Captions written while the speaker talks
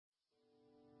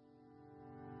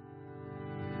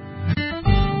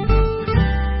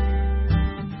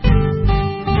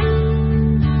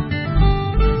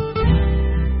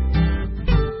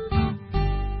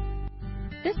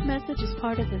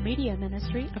part of the media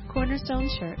ministry of Cornerstone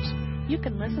Church. You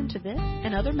can listen to this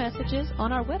and other messages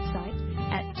on our website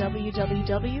at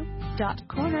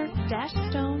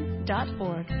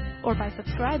www.corner-stone.org or by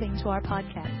subscribing to our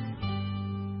podcast.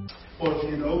 Well,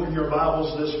 if you'd open your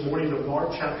Bibles this morning to Mark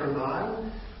chapter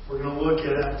 9, we're going to look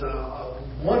at a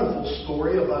wonderful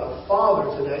story about a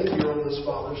father today, here on this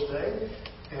Father's Day.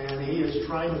 And he is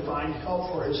trying to find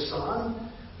help for his son,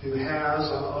 who has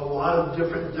a lot of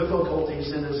different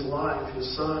difficulties in his life. His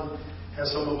son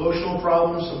has some emotional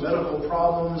problems, some medical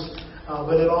problems,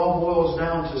 but it all boils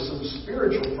down to some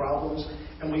spiritual problems.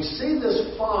 And we see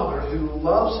this father who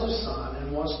loves his son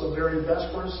and wants the very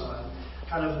best for his son,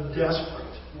 kind of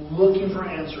desperate, looking for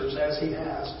answers as he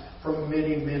has for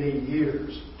many, many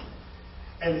years.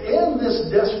 And in this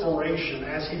desperation,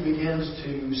 as he begins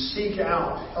to seek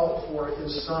out help for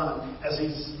his son, as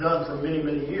he's done for many,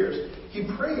 many years, he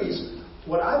prays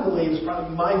what I believe is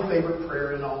probably my favorite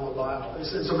prayer in all the Bible.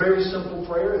 It's a very simple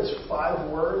prayer. It's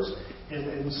 5 words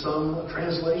in some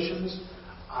translations.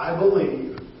 I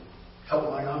believe, help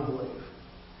my unbelief.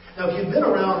 Now, if you've been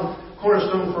around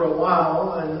Cornerstone for a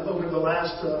while, and over the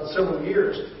last several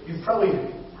years, you've probably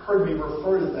heard me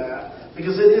refer to that,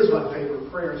 because it is my favorite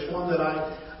prayer. It's one that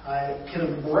I can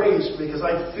embrace because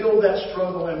I feel that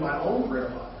struggle in my own prayer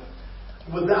life.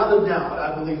 Without a doubt,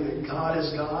 I believe that God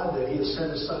is God, that He has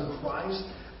sent His Son Christ,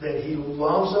 that He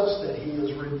loves us, that He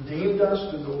has redeemed us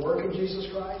through the work of Jesus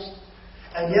Christ.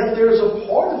 And yet there's a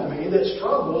part of me that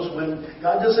struggles when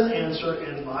God doesn't answer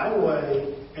in my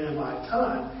way and in my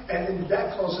time. And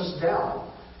that causes doubt.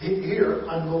 Here,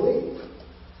 unbelief.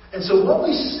 And so what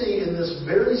we see in this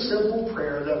very simple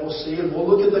prayer that we'll see, and we'll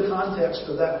look at the context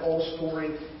of that whole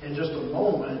story in just a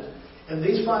moment, in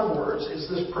these 5 words, is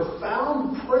this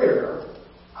profound prayer,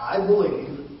 I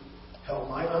believe, help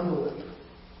my unbelief.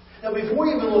 Now before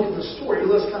we even look at the story,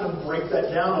 let's kind of break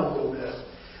that down a little bit.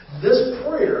 This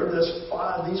prayer,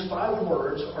 these 5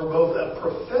 words, are both a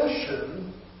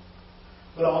profession,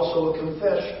 but also a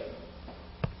confession.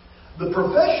 The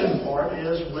profession part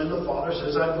is when the Father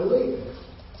says, I believe.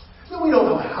 Now, we don't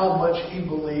know how much he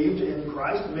believed in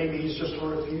Christ. Maybe he's just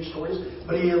heard a few stories.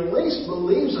 But he at least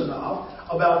believes enough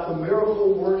about the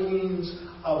miracle workings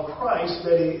of Christ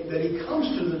that he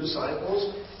comes to the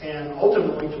disciples and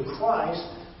ultimately to Christ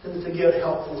to get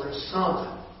help for his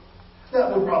son.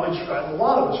 That would probably describe a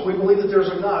lot of us. We believe that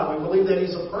there's a God. We believe that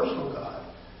He's a personal God.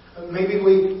 Maybe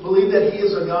we believe that He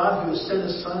is a God who has sent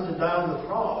His Son to die on the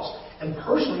cross. And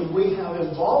personally, we have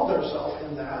involved ourselves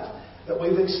in that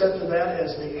we've accepted that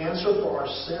as the answer for our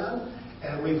sin,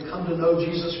 and we've come to know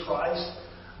Jesus Christ,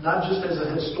 not just as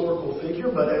a historical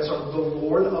figure, but as the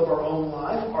Lord of our own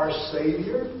life, our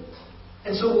Savior.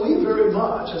 And so we very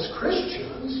much, as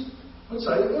Christians, would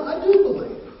say, I do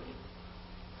believe.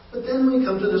 But then we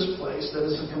come to this place that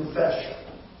is a confession.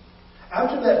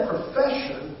 After that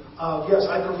profession of, yes,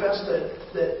 I profess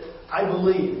that I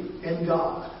believe in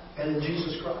God and in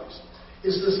Jesus Christ,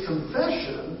 is this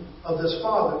confession of this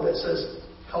Father that says,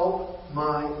 help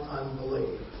my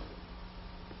unbelief.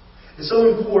 It's so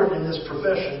important in this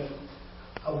profession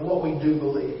of what we do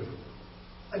believe.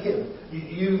 Again,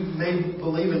 you may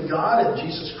believe in God and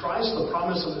Jesus Christ, the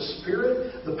promise of the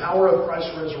Spirit, the power of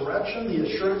Christ's resurrection, the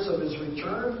assurance of His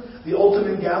return, the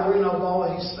ultimate gathering of all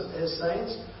His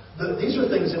saints. These are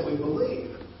things that we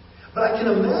believe. But I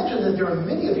can imagine that there are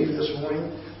many of you this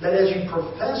morning that as you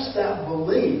profess that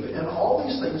belief in all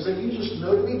these things that you just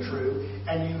know to be true,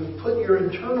 and you put your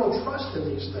internal trust in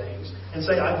these things and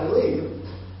say, I believe,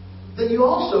 that you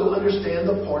also understand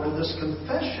the part of this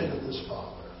confession of this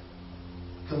Father.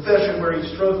 Confession where he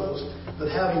struggles with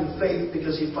having faith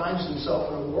because he finds himself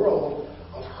in a world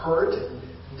of hurt and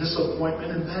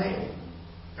disappointment and pain.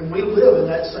 And we live in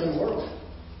that same world.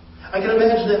 I can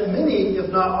imagine that many, if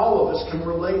not all of us, can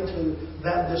relate to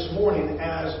that this morning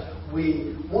as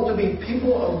we want to be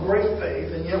people of great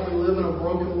faith, and yet we live in a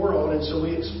broken world, and so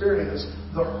we experience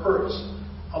the hurts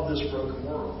of this broken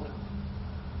world.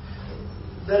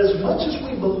 That as much as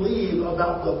we believe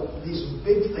about these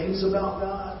big things about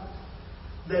God,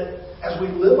 that as we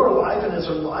live our life and as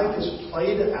our life is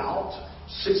played out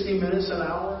 60 minutes an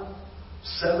hour,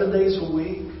 7 days a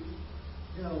week,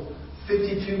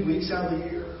 52 weeks out of the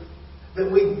year, that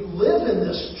we live in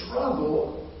this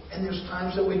struggle, and there's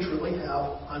times that we truly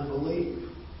have unbelief.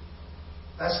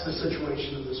 That's the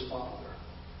situation of this Father.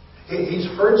 He's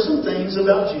heard some things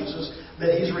about Jesus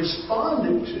that he's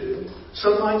responded to.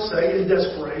 Some might say in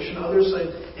desperation, others say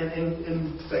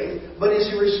in faith. But as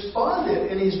he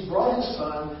responded and he's brought his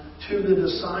son to the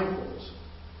disciples.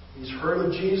 He's heard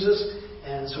of Jesus,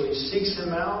 and so he seeks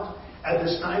him out. At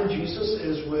this time, Jesus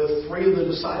is with 3 of the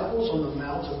disciples on the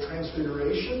Mount of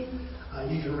Transfiguration.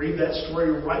 You can read that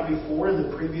story right before in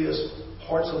the previous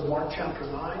parts of Mark chapter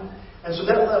 9. And so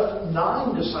that left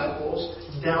 9 disciples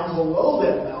down below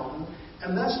that mountain,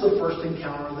 and that's the first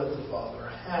encounter that the Father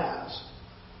has.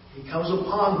 He comes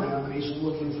upon them, and He's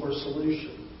looking for a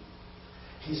solution.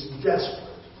 He's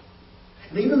desperate.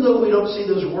 And even though we don't see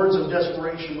those words of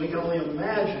desperation, we can only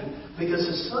imagine, because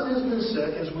His Son has been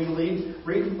sick, as we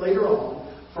read later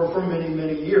on, for many,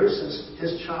 many years, since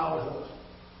His childhood.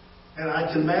 And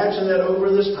I can imagine that over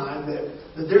this time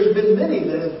that there's been many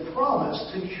that have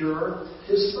promised to cure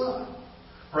His Son.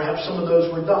 Perhaps some of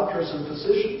those were doctors and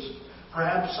physicians.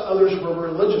 Perhaps others were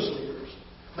religious leaders.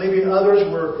 Maybe others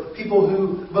were people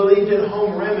who believed in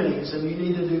home remedies and you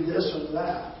need to do this or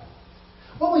that.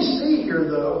 What we see here,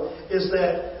 though, is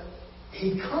that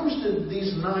He comes to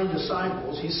these 9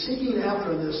 disciples. He's seeking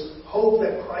after this hope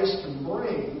that Christ can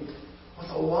bring with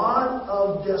a lot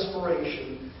of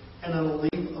desperation and a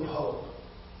leap of hope.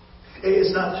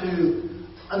 It's not too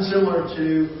unsimilar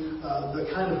to the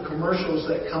kind of commercials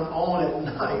that come on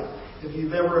at night. If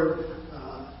you've ever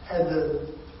had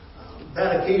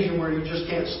that occasion where you just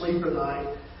can't sleep at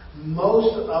night,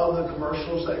 most of the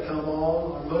commercials that come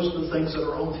on, or most of the things that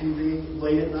are on TV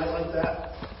late at night like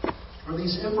that, are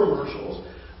these infomercials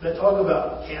that talk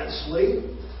about can't sleep.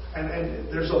 And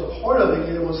there's a part of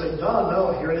it, you will say,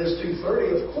 no, here it is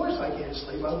 2:30. Of course I can't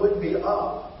sleep. I wouldn't be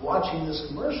up watching this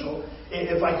commercial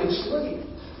if I could sleep.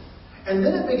 And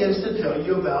then it begins to tell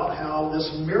you about how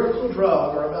this miracle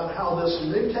drug, or about how this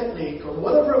new technique, or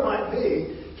whatever it might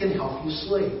be, can help you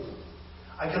sleep.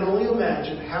 I can only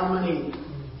imagine how many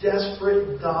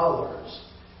desperate dollars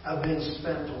have been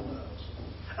spent on those.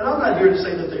 And I'm not here to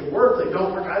say that they work, they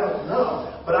don't work, I don't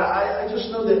know. But I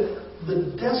just know that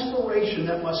the desperation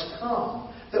that must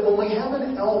come, that when we have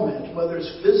an ailment, whether it's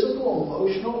physical,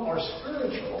 emotional, or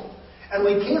spiritual, and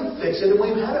we can't fix it, and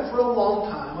we've had it for a long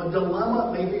time, a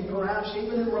dilemma, maybe perhaps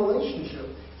even in relationship,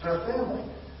 in our family,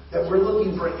 that we're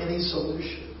looking for any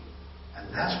solution.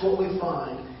 And that's what we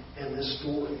find in this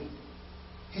story.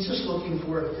 He's just looking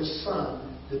for His Son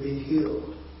to be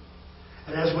healed.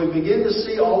 And as we begin to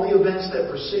see all the events that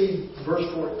precede verse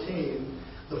 14,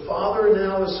 the Father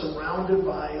now is surrounded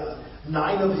by 9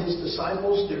 of His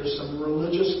disciples. There's some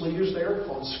religious leaders there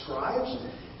called scribes,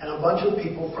 and a bunch of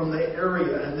people from the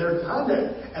area. And they're kind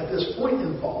of, at this point,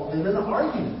 involved in an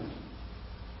argument.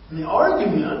 And the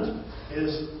argument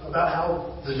is about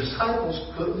how the disciples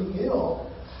couldn't heal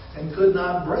and could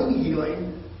not bring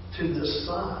healing to this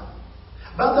son.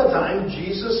 About that time,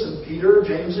 Jesus and Peter,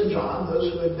 James and John,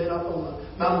 those who had been up on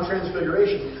the Mount of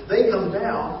Transfiguration, they come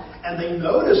down and they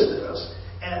notice this.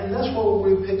 And that's what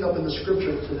we pick up in the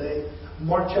scripture today,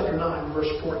 Mark chapter 9,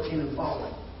 verse 14 and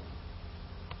following.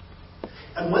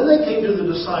 And when they came to the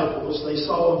disciples, they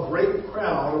saw a great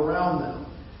crowd around them,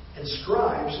 and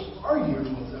scribes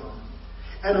arguing with them.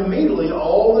 And immediately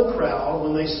all the crowd,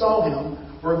 when they saw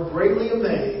Him, were greatly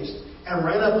amazed, and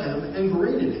ran up to Him and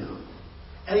greeted Him.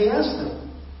 And He asked them,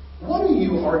 "What are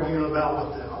you arguing about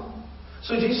with them?"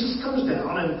 So Jesus comes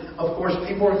down, and of course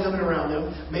people are coming around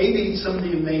them. Maybe some of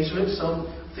the amazement, some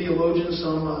theologians,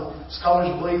 some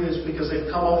scholars believe is because they've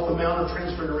come off the Mount of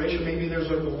Transfiguration. Maybe there's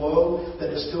a glow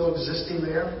that is still existing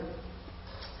there.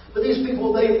 But these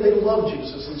people, they love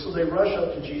Jesus, and so they rush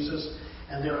up to Jesus,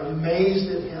 and they're amazed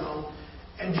at Him.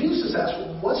 And Jesus asks,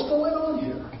 "What's going on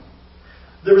here?"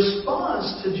 The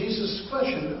response to Jesus'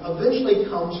 question eventually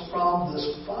comes from this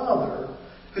Father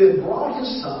who had brought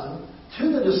His Son to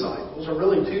the disciples, or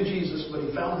really to Jesus, but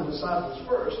He found the disciples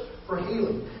first, for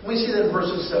healing. We see that in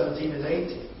verses 17 and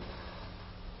 18.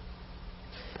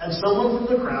 And someone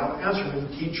from the crowd answered Him,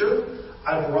 "Teacher,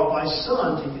 I brought my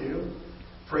son to you,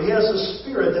 for he has a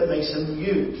spirit that makes him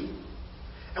mute.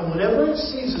 And whenever it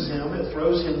seizes him, it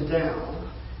throws him down,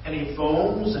 and he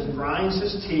foams and grinds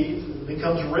his teeth and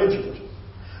becomes rigid.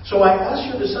 So I asked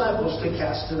your disciples to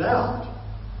cast it out,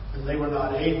 and they were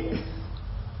not able."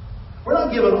 We're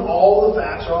not given all the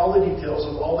facts or all the details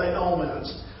of all the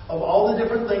elements, of all the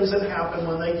different things that happened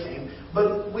when they came.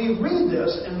 But we read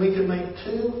this and we can make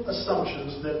 2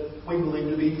 assumptions that we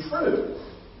believe to be true.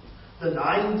 The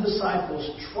 9 disciples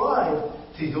tried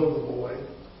to heal the boy,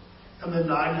 and the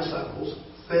 9 disciples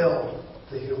failed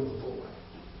to heal the boy.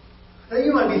 Now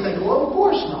you might be thinking, well, of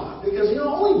course not, because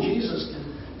only Jesus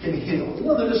can heal.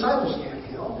 The disciples can't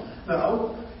heal.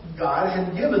 No. God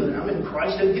had given them, and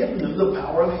Christ had given them the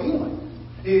power of healing.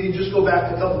 You just go back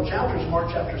a couple of chapters,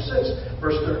 Mark chapter 6,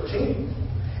 verse 13.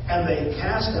 And they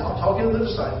cast out, talking to the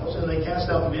disciples, and they cast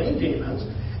out many demons,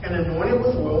 and anointed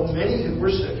with oil many who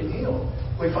were sick and healed.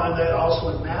 We find that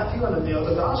also in Matthew and in the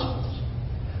other Gospels.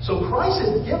 So Christ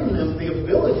had given them the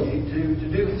ability to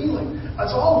do healing.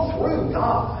 That's all through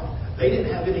God. They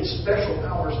didn't have any special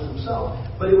powers themselves,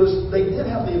 but they did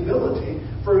have the ability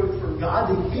for God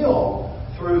to heal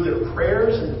through their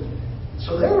prayers, and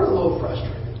so they were a little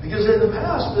frustrated because in the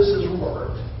past this has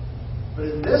worked, but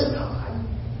in this time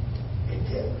it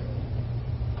didn't.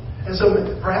 And so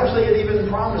perhaps they had even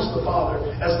promised the Father,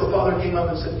 as the Father came up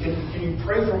and said, can you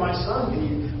pray for my son? Can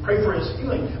you pray for his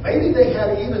healing? Maybe they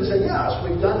had even said, yes,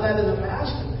 we've done that in the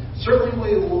past, and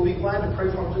certainly we will be glad to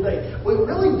pray for him today. We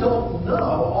really don't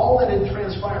know all that had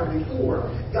transpired before.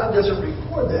 God doesn't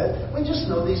record that. We just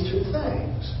know these two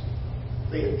things.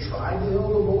 They had tried to heal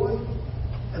the boy,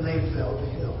 and they had failed to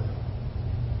heal him.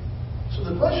 So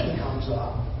the question comes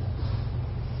up,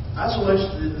 not so much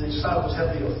did the disciples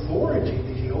have the authority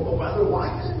to heal, but rather,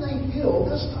 why couldn't they heal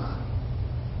this time?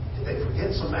 Did they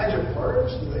forget some magic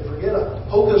words? Did they forget a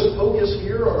hocus pocus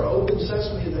here or open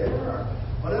sesame there or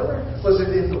whatever? Was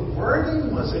it in the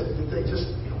wording? Did they just,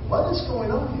 what is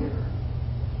going on here?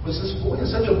 Was this boy in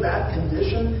such a bad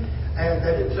condition and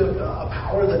that it took a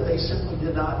power that they simply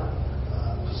did not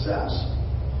possess?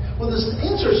 Well, this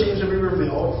answer seems to be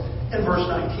revealed in verse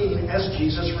 19 as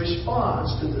Jesus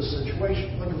responds to this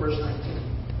situation. Look at verse 19.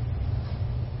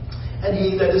 And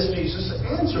he, that is Jesus,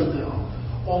 answered them,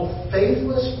 O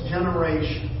faithless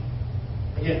generation.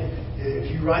 Again,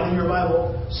 if you write in your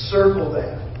Bible, circle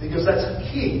that, because that's the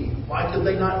key. Why could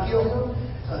they not heal him?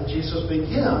 Jesus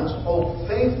begins, O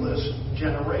faithless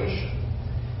generation.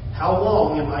 How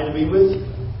long am I to be with you?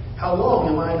 How long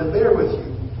am I to bear with you?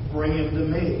 Bring him to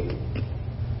me.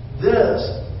 This,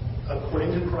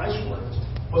 according to Christ's words,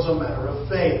 was a matter of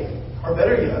faith. Or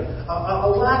better yet, a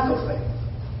lack of faith.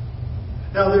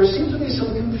 Now, there seems to be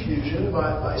some confusion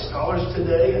by scholars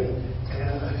today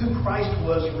and who Christ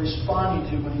was responding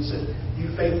to when he said, you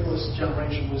faithless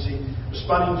generation. Was he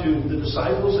responding to the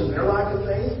disciples and their lack of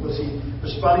faith? Was he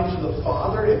responding to the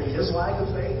Father and his lack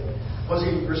of faith? Was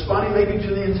he responding maybe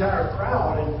to the entire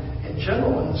crowd and in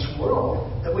general in this world,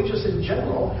 that we just in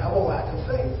general have a lack of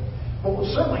faith? Well,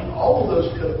 certainly all of those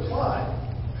could apply.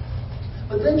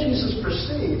 But then Jesus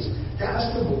proceeds to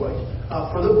ask the boy,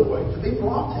 for the boy to be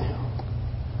brought to him.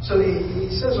 So he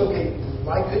says, okay,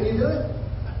 why couldn't you do it?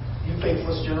 You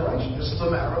faithless generation. This is a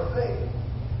matter of faith.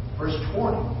 Verse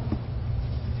 20.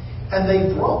 And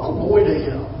they brought the boy to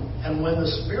him, and when the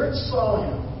spirit saw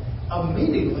him,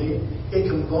 immediately it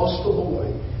convulsed the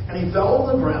boy, and he fell on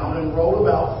the ground and rolled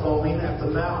about, foaming at the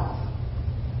mouth.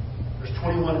 Verse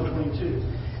 21 and 22.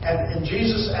 And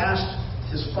Jesus asked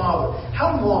his father,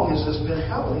 how long has this been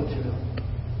happening to him?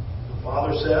 The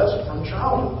father says, from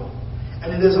childhood. And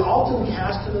it has often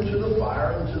cast him into the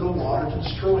fire and into the water to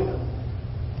destroy him.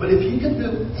 But if you can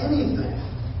do anything,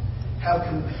 have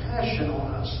compassion on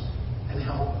us and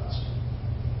help us.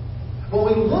 When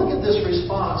we look at this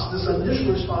response, this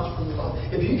initial response from the Father,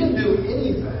 if you can do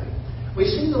anything, we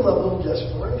see the level of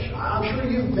desperation. I'm sure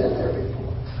you've been there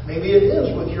before. Maybe it is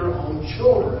with your own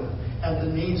children and the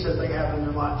needs that they have in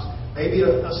their lives. Maybe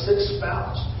a sick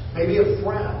spouse, maybe a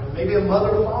friend, or maybe a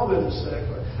mother or father who's sick,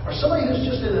 or somebody who's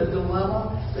just in a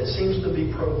dilemma that seems to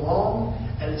be prolonged,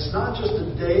 and it's not just a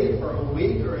day or a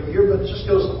week or a year, but it just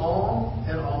goes on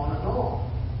and on and on.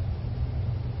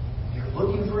 You're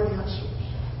looking for answers.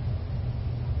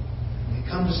 You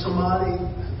come to somebody,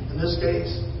 in this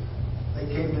case, they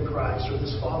came to Christ, or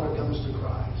this father comes to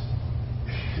Christ.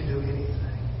 If you can do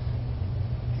anything,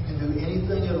 if you can do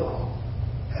anything at all,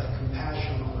 have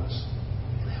compassion on us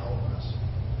and help us.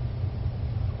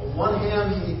 On one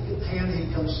hand, he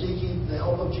comes seeking the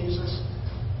help of Jesus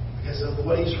because of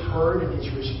what he's heard and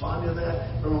he's responding to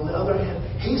that. But on the other hand,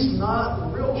 he's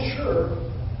not real sure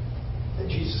that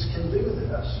Jesus can do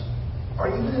this, or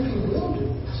even if he will do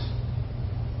this.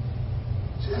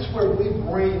 See, that's where we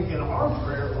bring in our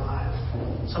prayer life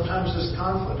sometimes this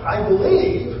conflict. I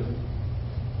believe,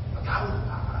 but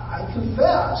I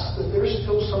confess that there's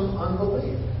still some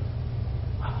unbelief.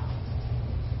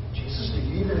 Jesus, do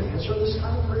you even answer this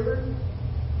kind of prayer?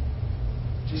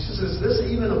 Jesus, is this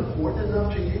even important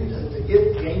enough to you to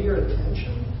gain your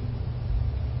attention?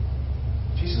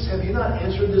 Jesus, have you not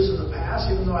answered this in the past,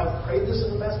 even though I've prayed this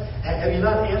in the past? Have you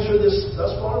not answered this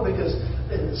thus far because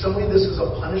in some way this is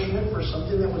a punishment for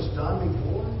something that was done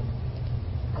before?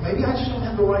 Or maybe I just don't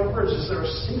have the right words. Is there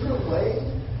a secret way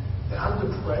that I'm to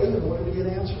pray in order to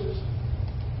get answers?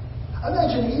 I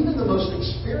imagine even the most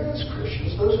experienced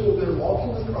Christians, those who have been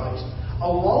walking with Christ a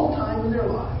long time in their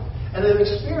life, and have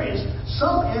experienced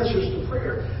some answers to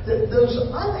prayer, that those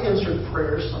unanswered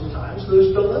prayers sometimes,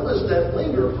 those dilemmas that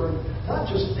linger for not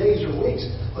just days or weeks,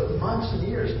 but months and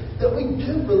years, that we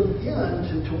do begin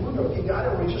to wonder, okay, God,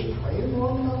 are we just praying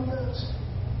wrong about this?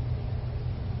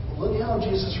 Well, look how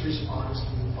Jesus responds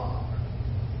to the Father.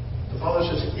 The father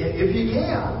says, if you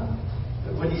can,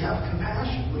 would you have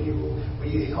compassion? Will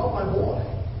you help my boy?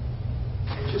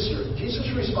 And Jesus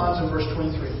responds in verse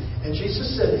 23. And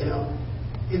Jesus said to him,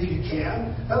 if you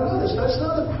can. Now notice, that's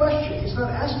not a question. He's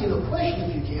not asking a question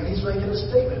if you can. He's making a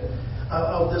statement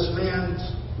of this man's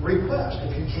request.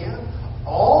 If you can,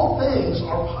 all things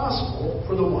are possible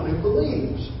for the one who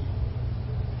believes.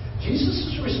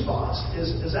 Jesus' response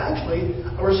is actually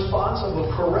a response of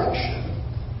a correction,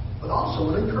 but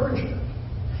also an encouragement.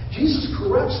 Jesus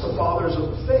corrects the fathers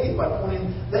of the faith by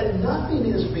pointing that nothing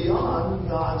is beyond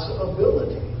God's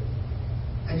ability.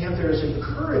 And yet there is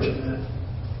encouragement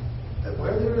that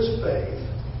where there is faith,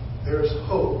 there is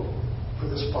hope for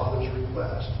this father's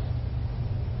request.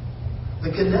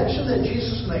 The connection that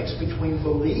Jesus makes between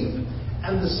belief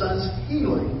and the son's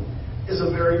healing is a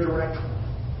very direct one,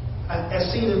 as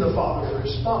seen in the father's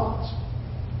response.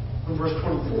 In verse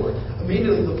 24,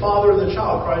 immediately the father of the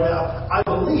child cried out, I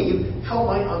believe, help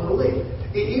my unbelief.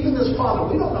 Even this father,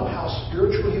 we don't know how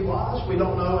spiritual he was. We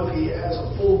don't know if he has a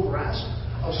full grasp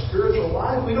of spiritual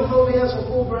life. We don't know if he has a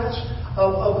full grasp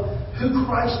of who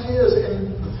Christ is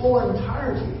in the full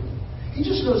entirety. He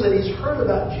just knows that he's heard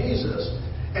about Jesus,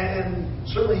 and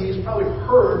certainly he's probably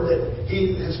heard that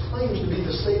his claims to be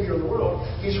the Savior of the world.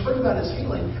 He's heard about his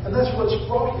healing, and that's what's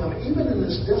brought him, even in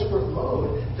this desperate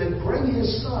mode, to bring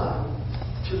his son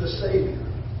to the Savior.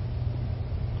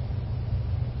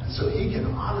 And so he can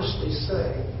honestly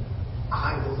say,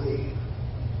 I believe.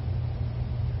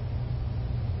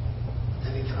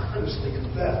 And he can honestly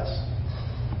confess,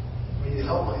 will you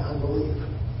help my unbelief?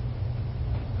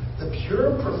 The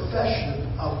pure profession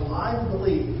of my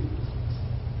belief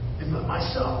in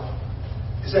myself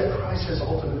is that Christ has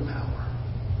ultimate power.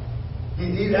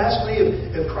 You'd ask me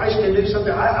if Christ can do something.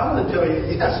 I'm going to tell you,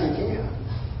 yes, he can.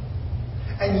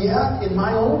 And yet, in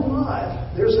my own life,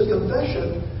 there's a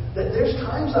confession that there's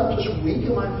times I'm just weak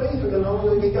in my faith. And I'm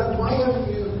going, God, why haven't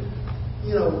you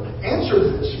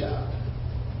answered this yet?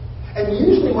 And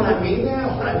usually when I mean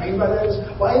by that is,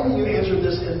 why haven't you answered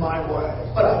this in my way?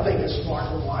 But I think it's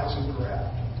smart and wise and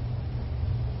correct.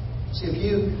 See, if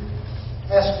you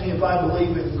ask me if I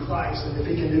believe in Christ and if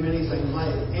he can do anything, my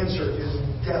answer is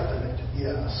definite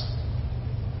yes.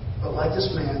 But like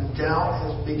this man,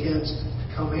 doubt begins to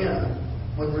come in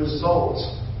when results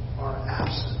are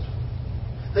absent.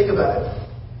 Think about it.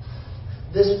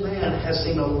 This man has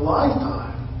seen a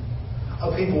lifetime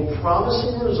of people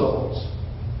promising results.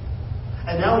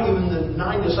 And now even the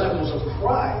 9 disciples of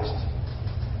Christ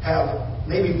have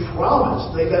maybe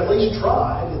promised, they've at least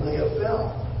tried, and they have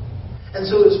failed. And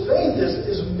so his faith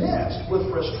is mixed with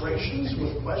frustrations,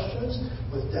 with questions,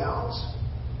 with doubts.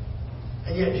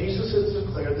 And yet Jesus has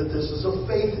declared that this is a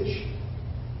faith issue.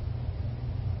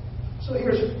 So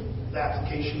here's the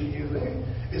application that you make.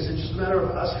 Is it just a matter of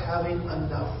us having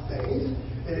enough faith?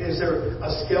 Is there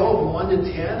a scale of 1 to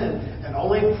 10 and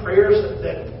only prayers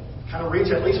that kind of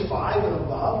reach at least 5 and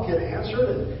above get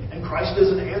answered, and Christ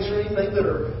doesn't answer anything that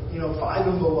are 5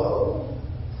 and below?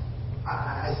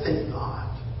 I think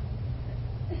not.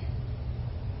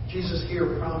 Jesus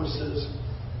here promises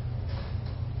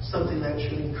something that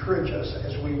should encourage us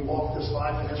as we walk this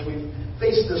life and as we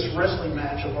face this wrestling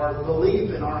match of our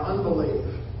belief and our unbelief.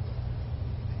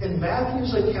 In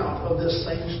Matthew's account of this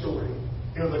same story,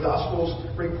 the Gospels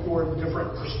record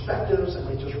different perspectives and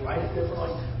they just write it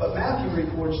differently. But Matthew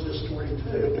records this story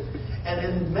too. And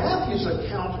in Matthew's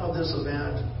account of this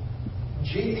event,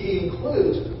 he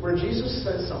includes where Jesus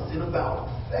says something about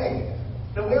faith.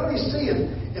 Now we already see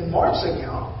in Mark's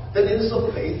account that it is a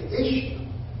faith issue.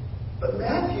 But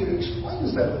Matthew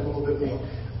explains that a little bit more.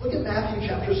 Look at Matthew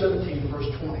chapter 17, verse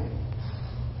 20.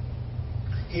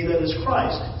 He, that is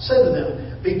Christ, said to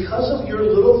them, because of your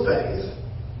little faith,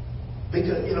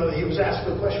 because, he was asked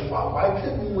the question, why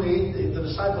couldn't we, the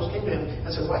disciples came to him and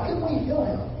said, why couldn't we heal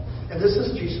him? And this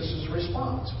is Jesus'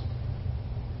 response.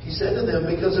 He said to them,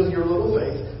 because of your little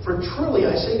faith, for truly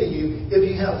I say to you, if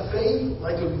you have faith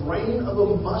like a grain of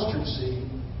a mustard seed,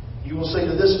 you will say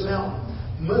to this mountain,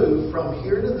 move from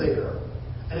here to there,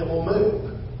 and it will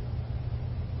move.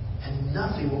 And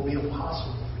nothing will be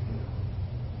impossible for you.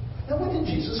 Now, what did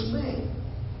Jesus mean?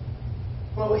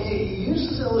 Well, he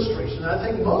uses illustration. I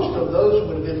think most of those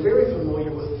would have been very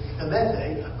familiar with, in that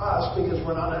day, us, because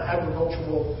we're not an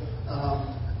agricultural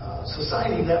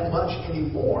society that much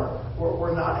anymore.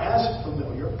 We're not as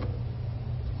familiar.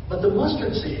 But the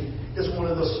mustard seed is one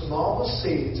of the smallest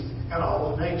seeds in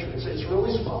all of nature. It's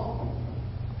really small.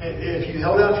 And if you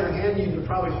held out your hand, you could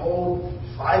probably hold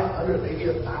 500, maybe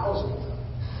 1,000 of them.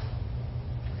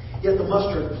 Yet the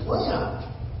mustard plant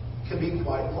can be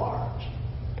quite large.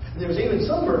 And there's even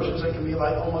some versions that can be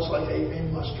almost like a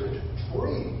mustard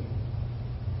tree.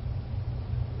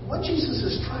 what Jesus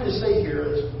is trying to say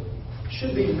here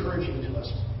should be encouraging to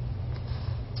us.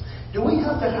 Do we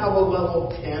have to have a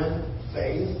level 10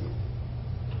 faith?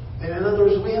 And in other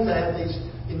words, we have to have this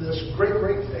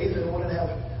great faith in order to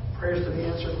have prayers to be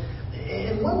answered.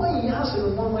 In one way, yes,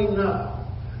 and in one way, no.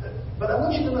 But I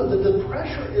want you to know that the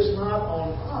pressure is not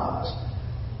on us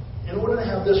in order to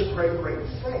have this great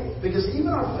faith. Because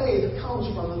even our faith comes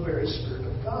from the very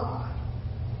Spirit of God.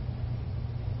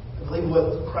 I believe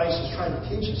what Christ is trying to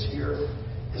teach us here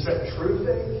is that true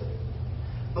faith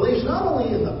believes not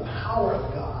only in the power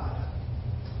of God,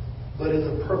 but in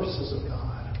the purposes of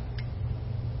God.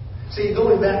 See,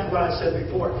 going back to what I said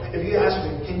before, if you ask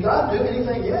me, can God do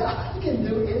anything? Yeah, He can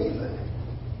do anything.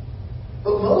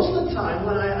 But most of the time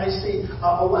when I see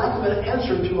a lack of an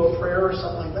answer to a prayer or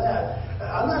something like that,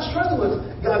 I'm not struggling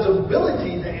with God's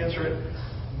ability to answer it.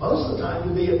 Most of the time,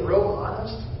 to be real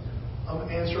honest, I'm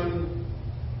answering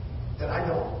that I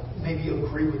don't maybe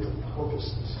agree with the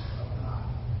purposes of God.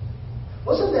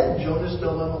 Wasn't that Jonah's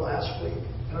dilemma last week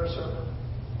in our sermon?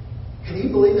 Could he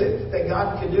believe that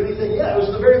God could do anything? Yeah, it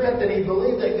was the very fact that he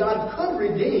believed that God could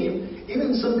redeem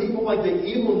even some people like the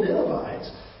evil Ninevites.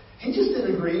 He just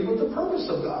didn't agree with the purpose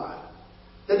of God.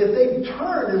 That if they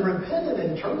turned and repented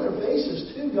and turned their faces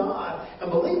to God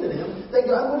and believed in Him, that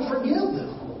God would forgive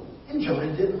them. And Jonah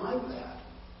didn't like that.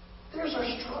 There's our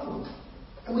struggle.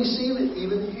 And we see it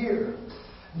even here.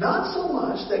 Not so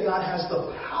much that God has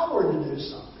the power to do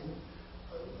something.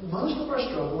 Most of our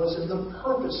struggle is in the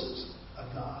purposes of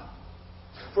God.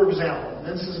 For example, and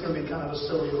this is going to be kind of a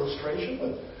silly illustration,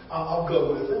 but I'll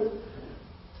go with it.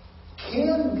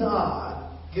 Can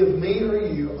God give me or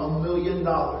you $1 million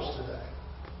today?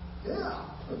 Yeah.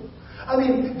 I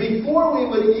mean, before we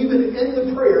would even end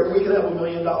the prayer, we could have $1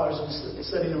 million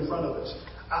sitting in front of us.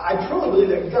 I truly believe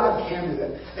that God can do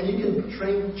that. And you can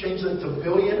change that to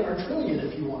billion or trillion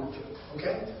if you wanted to.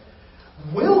 Okay?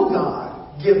 Will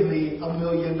God give me $1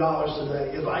 million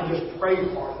today if I just pray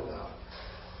hard enough?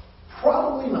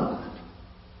 Probably not.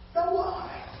 Now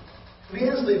why? If He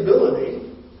has the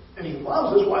ability and He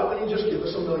loves us, why wouldn't He just give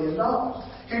us $1 million?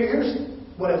 Here's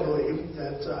what I believe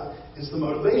that is the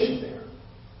motivation there.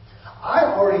 I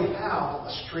already have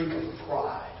a streak of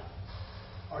pride.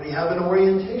 I already have an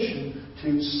orientation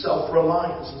to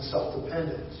self-reliance and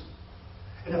self-dependence.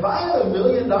 And if I had $1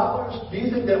 million, do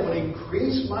you think that would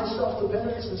increase my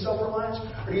self-dependence and self-reliance?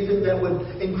 Or do you think that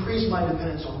would increase my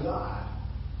dependence on God?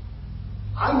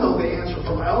 I know the answer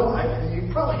for my own life, and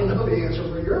you probably know the answer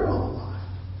for your own life.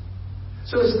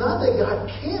 So it's not that God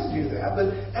can't do that,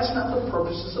 but that's not the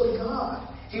purposes of God.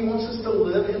 He wants us to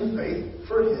live in faith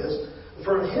for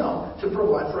Him to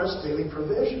provide for us daily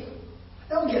provision.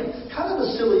 Now again, kind of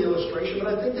a silly illustration,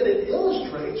 but I think that it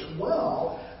illustrates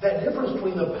well that difference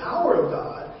between the power of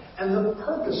God and the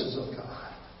purposes of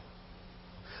God.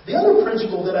 The other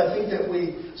principle that I think that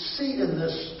we see in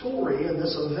this story, in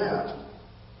this event,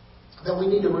 that we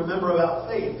need to remember about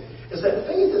faith, is that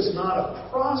faith is not a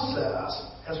process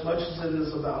as much as it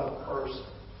is about a person.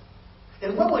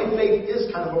 In one way, faith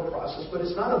is kind of a process, but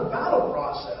it's not about a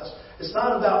process. It's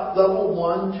not about level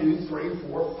 1, 2, 3,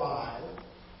 4, 5,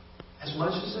 as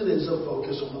much as it is a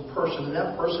focus on the person, and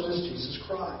that person is Jesus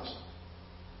Christ.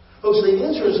 Folks, the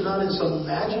answer is not in some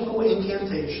magical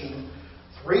incantation,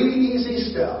 3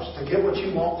 easy steps to get what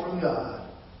you want from God.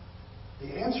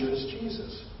 The answer is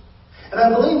Jesus. And I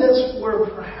believe that's where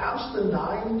perhaps the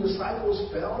 9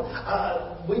 disciples fell.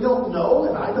 We don't know,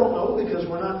 and I don't know because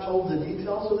we're not told the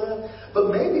details of that. But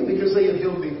maybe because they had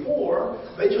healed before,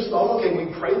 they just thought, okay,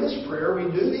 we pray this prayer, we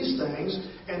do these things,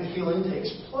 and healing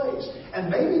takes place.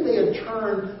 And maybe they had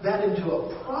turned that into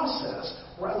a process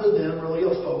rather than really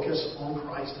a focus on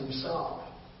Christ Himself.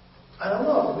 I don't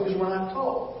know, because we're not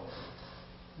told.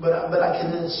 But I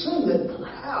can assume that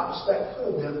perhaps that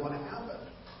could have been what happened.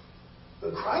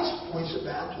 But Christ points it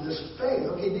back to this faith.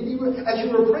 Okay, as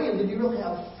you were praying, did you really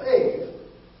have faith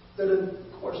that, of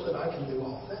course, that I can do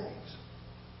all things?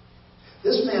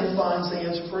 This man finds the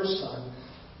answer for his son,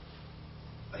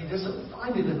 but he doesn't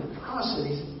find it in a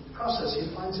process.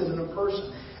 He finds it in a person.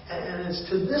 And it's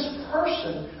to this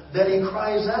person that he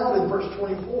cries out in verse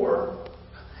 24.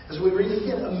 As we read it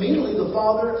again, immediately the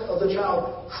father of the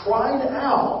child cried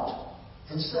out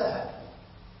and said,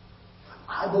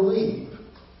 I believe.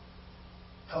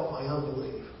 Help my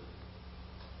unbelief.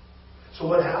 So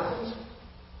what happens?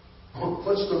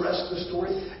 What's the rest of the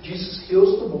story? Jesus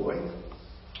heals the boy.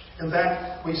 In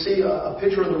fact, we see a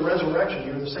picture of the resurrection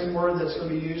here. The same word that's going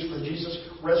to be used for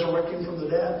Jesus resurrecting from the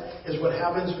dead is what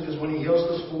happens, because when He heals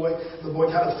this boy, the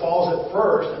boy kind of falls at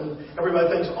first, and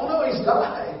everybody thinks, oh no, he's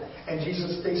died. And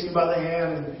Jesus takes him by the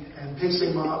hand and picks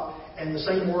him up. And the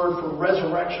same word for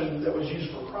resurrection that was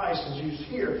used for Christ is used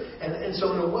here. And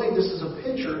so in a way, this is a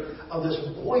picture of this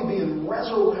boy being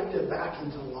resurrected back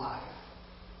into life.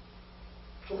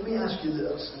 So let me ask you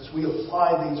this, as we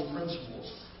apply these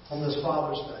principles on this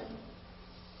Father's Day.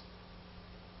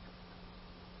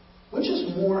 Which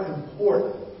is more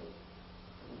important?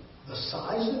 The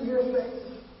size of your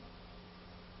faith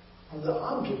or the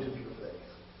object of your faith?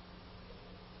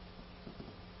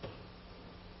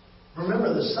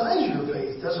 Remember, the size of your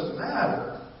faith doesn't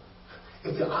matter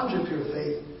if the object of your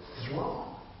faith is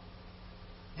wrong.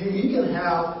 You can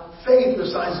have faith the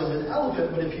size of an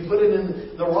elephant, but if you put it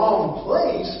in the wrong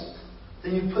place,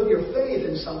 then you put your faith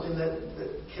in something that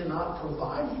cannot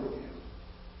provide for you.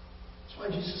 That's why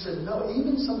Jesus said, no,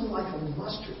 even something like a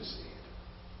mustard seed.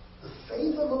 The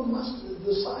faith of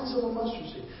the size of a mustard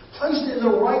seed. Placed in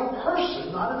the right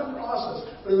person, not in a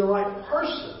process, but in the right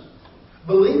person.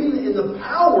 Believing in the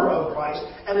power of Christ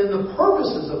and in the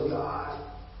purposes of God,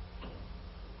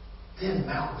 then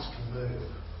mountains can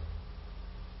move.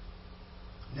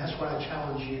 And that's why I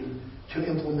challenge you to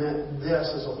implement this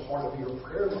as a part of your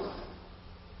prayer life.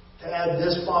 To add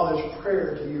this Father's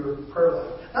prayer to your prayer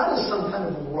life. Not as some kind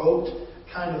of rote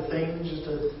kind of thing, just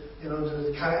to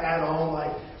kind of add on,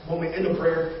 like when we end a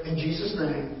prayer, in Jesus'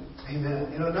 name. Amen.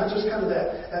 Not just kind of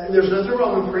that. There's nothing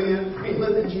wrong with praying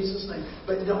in Jesus' name.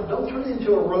 But don't turn it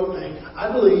into a rote thing.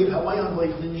 I believe, help my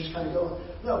unbelief, and then you just kind of go.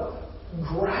 No.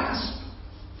 Grasp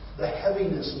the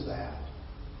heaviness of that.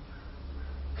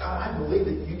 God, I believe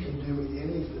that you can do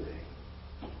anything.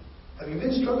 Have you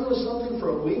been struggling with something for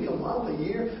a week, a month, a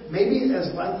year? Maybe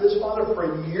as like this, Father,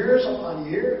 for years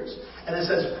upon years. And it's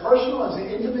as personal, as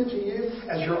intimate to you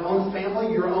as your own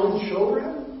family, your own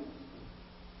children.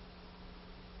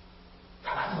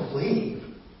 I believe.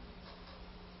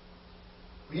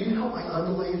 Will you help my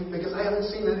unbelief? Because I haven't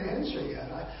seen an answer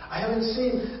yet. I haven't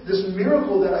seen this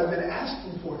miracle that I've been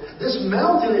asking for. This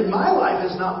mountain in my life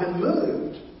has not been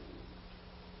moved.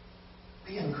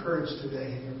 Be encouraged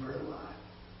today in your prayer life.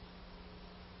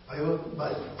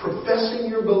 By professing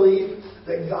your belief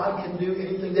that God can do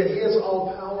anything, that He has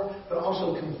all power, but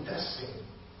also confessing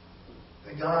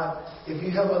that God, if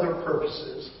you have other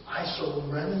purposes, I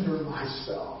surrender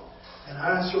myself. And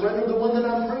I surrender the one that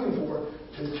I'm praying for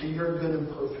to your good and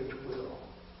perfect will.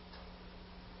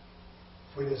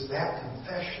 For it is that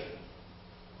confession,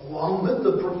 along with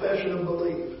the profession of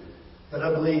belief, that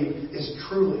I believe is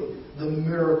truly the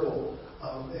miracle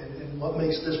and what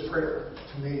makes this prayer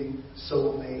to me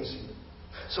so amazing.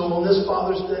 So on this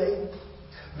Father's Day,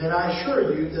 then I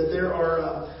assure you that there are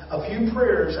a few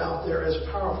prayers out there as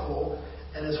powerful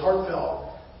and as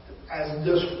heartfelt as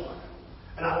this one.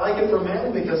 And I like it for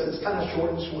men because it's kind of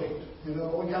short and sweet. We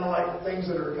kind of like things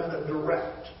that are kind of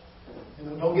direct.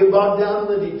 Don't get bogged down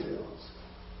in the details.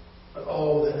 But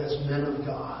that as men of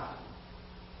God,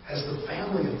 as the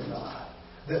family of God,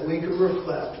 that we could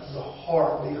reflect the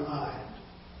heart behind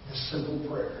this simple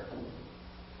prayer.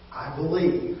 I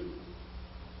believe.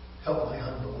 Help my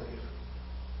unbelief.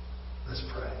 Let's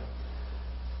pray.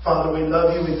 Father, we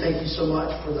love you. We thank you so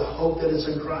much for the hope that is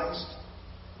in Christ.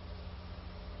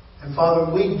 And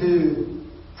Father, we do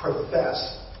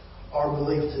profess our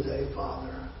belief today,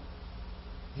 Father.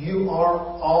 You are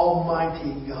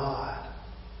Almighty God.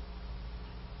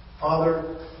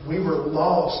 Father, we were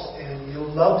lost and you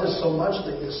loved us so much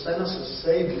that you sent us a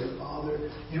Savior,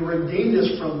 Father. You redeemed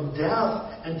us from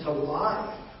death into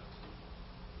life.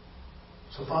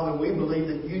 So, Father, we believe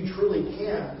that you truly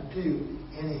can do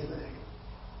anything.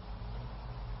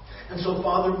 And so,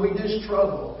 Father, we do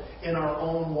struggle in our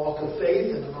own walk of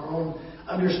faith and in our own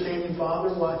understanding,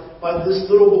 Father, why this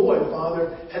little boy,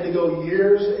 Father, had to go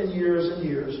years and years and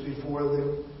years before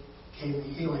there came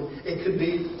healing. It could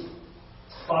be,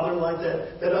 Father, like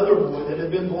that other boy that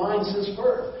had been blind since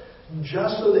birth,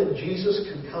 just so that Jesus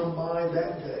could come by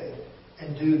that day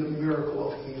and do the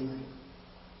miracle of healing.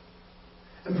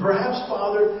 And perhaps,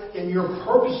 Father, in your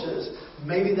purposes,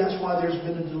 maybe that's why there's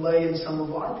been a delay in some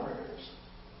of our prayers.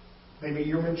 Maybe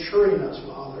you're maturing us,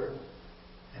 Father,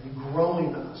 and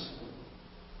growing us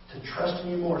to trust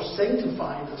in you more,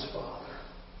 sanctifying us, Father.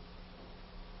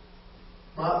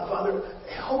 Father,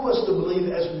 help us to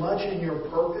believe as much in your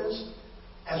purpose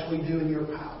as we do in your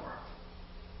power.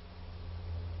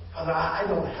 Father, I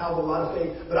don't have a lot of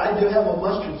faith, but I do have a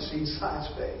mustard seed size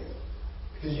faith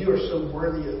because you are so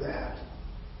worthy of that.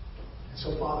 And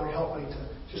so, Father, help me to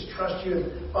just trust you.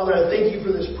 And Father, I thank you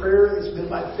for this prayer. It's been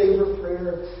my favorite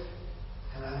prayer.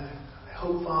 And I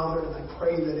hope, Father, and I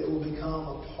pray that it will become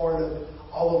a part of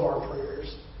all of our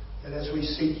prayers. That as we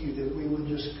seek you, that we would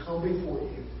just come before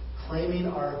you, claiming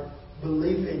our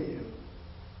belief in you.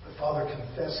 But Father,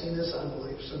 confessing this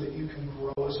unbelief so that you can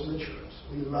grow us and mature us.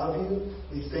 We love you.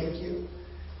 We thank you.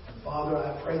 And Father,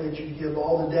 I pray that you give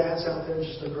all the dads out there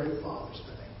just a great Father's Day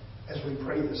as we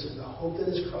pray this in the hope that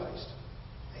is Christ.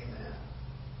 Amen.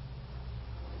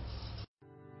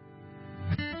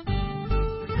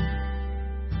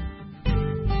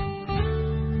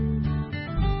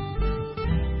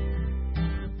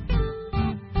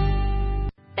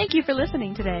 Thank you for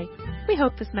listening today. We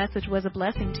hope this message was a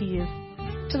blessing to you.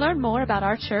 To learn more about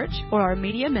our church or our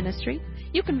media ministry,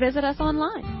 you can visit us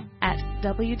online at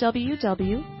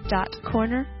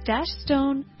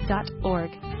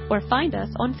www.corner-stone.org or find us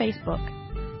on Facebook.